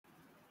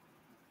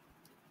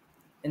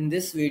In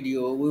this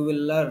video, we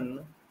will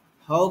learn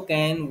how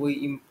can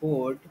we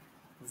import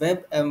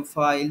WebM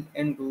file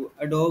into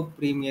Adobe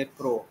Premiere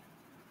Pro.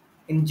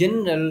 In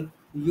general,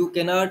 you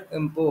cannot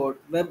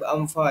import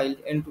WebM file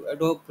into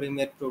Adobe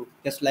Premiere Pro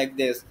just like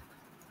this.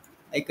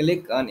 I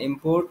click on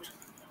import.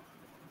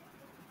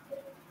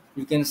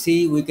 You can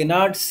see we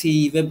cannot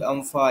see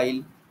WebM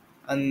file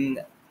on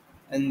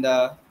in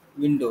the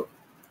window,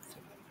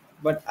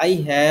 but I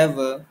have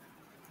a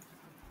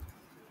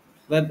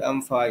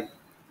WebM file.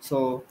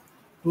 So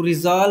to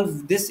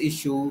resolve this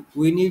issue,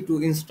 we need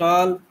to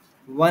install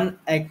one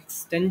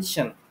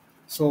extension.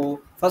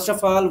 So first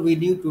of all, we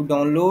need to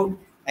download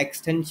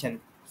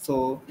extension.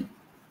 So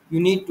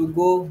you need to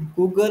go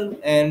Google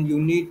and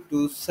you need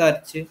to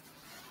search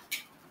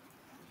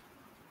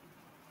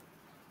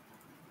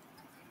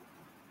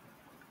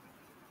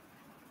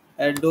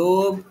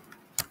Adobe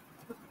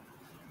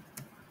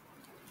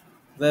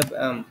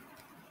WebM.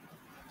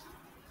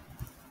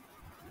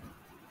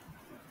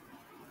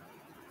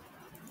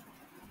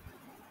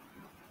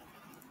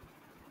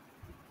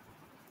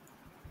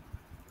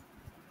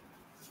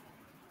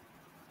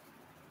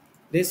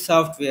 This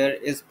software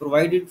is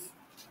provided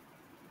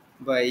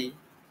by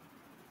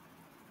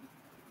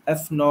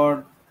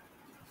FNOD.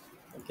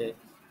 Okay,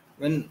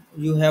 when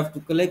you have to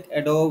click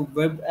Adobe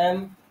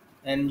WebM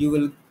and you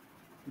will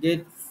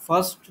get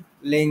first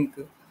link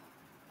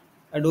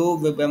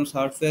Adobe WebM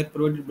software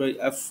provided by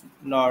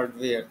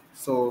FNordware.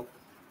 So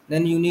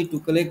then you need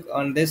to click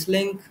on this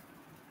link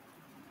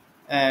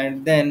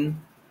and then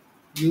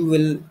you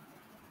will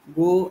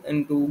go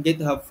into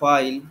GitHub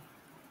file.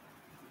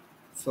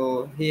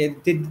 So here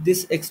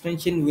this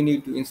extension we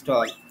need to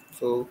install.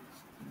 So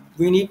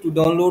we need to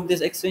download this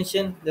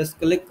extension. Just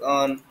click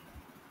on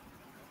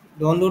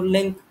download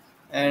link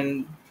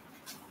and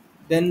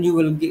then you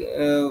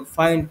will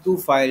find two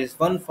files,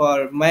 one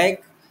for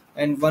Mac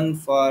and one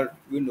for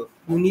Windows.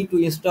 You need to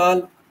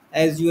install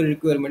as your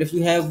requirement. If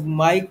you have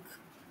Mac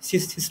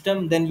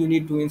system, then you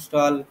need to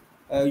install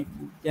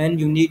then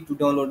you need to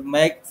download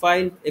Mac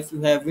file. If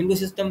you have Windows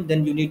system,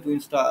 then you need to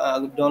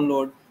install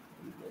download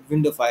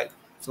Windows file.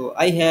 So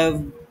I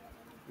have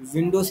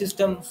Windows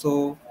system,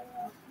 so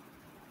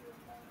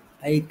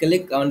I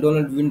click on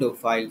download Windows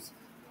files,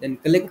 then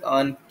click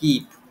on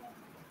keep.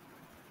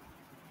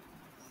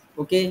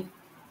 Okay,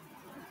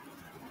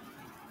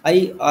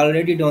 I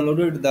already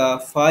downloaded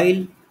the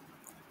file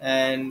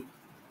and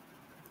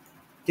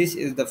this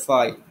is the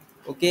file.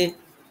 Okay,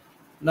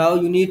 now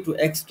you need to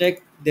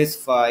extract this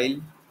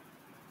file,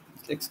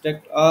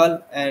 extract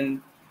all,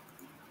 and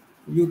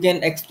you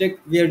can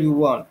extract where you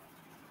want.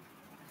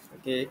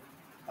 Okay,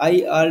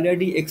 I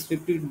already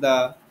extracted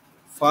the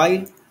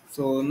file,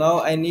 so now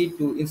I need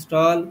to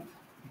install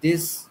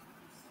this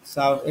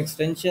sound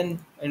extension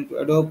into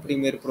Adobe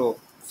Premiere Pro.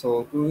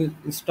 So to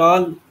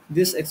install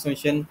this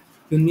extension,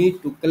 you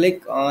need to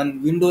click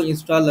on Windows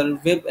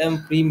installer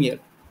WebM Premiere.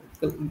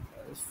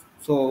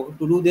 So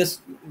to do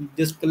this,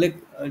 just click,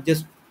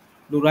 just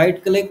do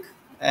right click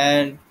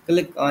and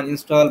click on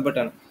install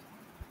button.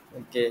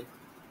 Okay,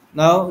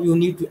 now you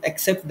need to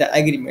accept the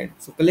agreement.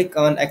 So click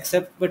on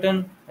accept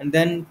button and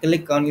then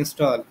click on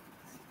install.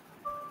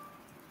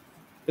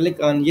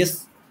 Click on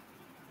yes.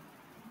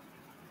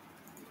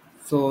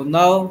 So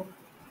now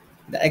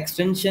the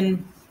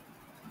extension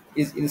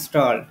is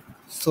installed.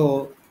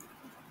 So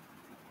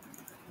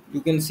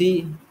you can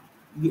see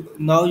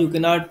now you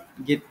cannot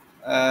get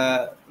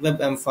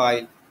WebM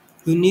file.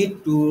 You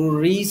need to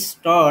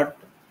restart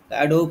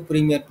the Adobe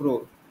Premiere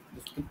Pro.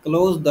 Just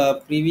close the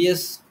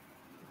previous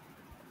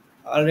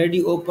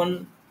already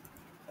open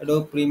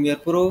Adobe Premiere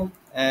Pro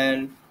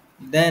and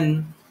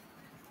then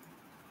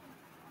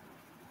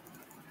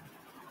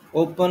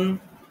open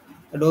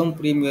Adobe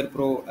Premiere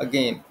Pro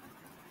again.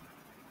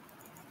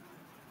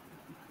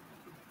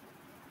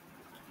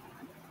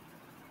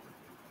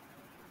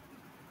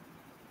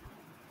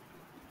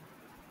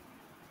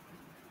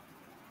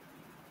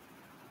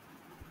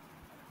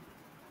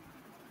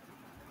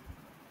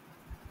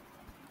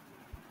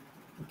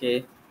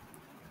 Okay,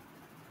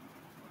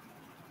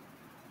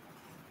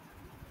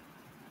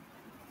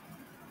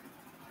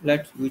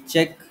 let's we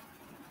check.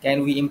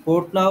 Can we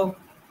import now?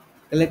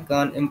 Click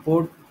on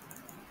import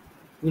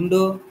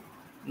window.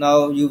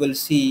 Now you will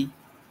see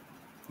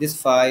this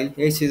file.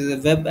 This is a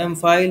WebM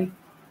file.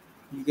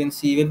 You can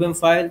see WebM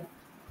file.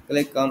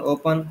 Click on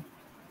open.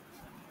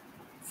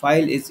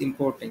 File is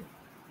importing.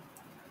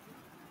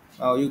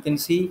 Now you can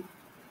see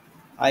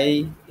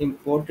I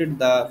imported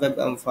the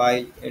WebM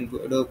file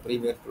into Adobe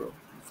Premiere Pro.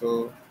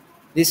 So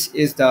this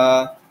is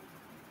the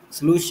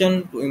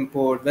solution to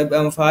import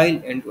WebM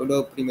file into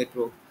Adobe Premiere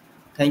Pro.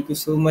 Thank you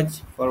so much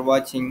for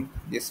watching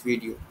this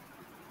video.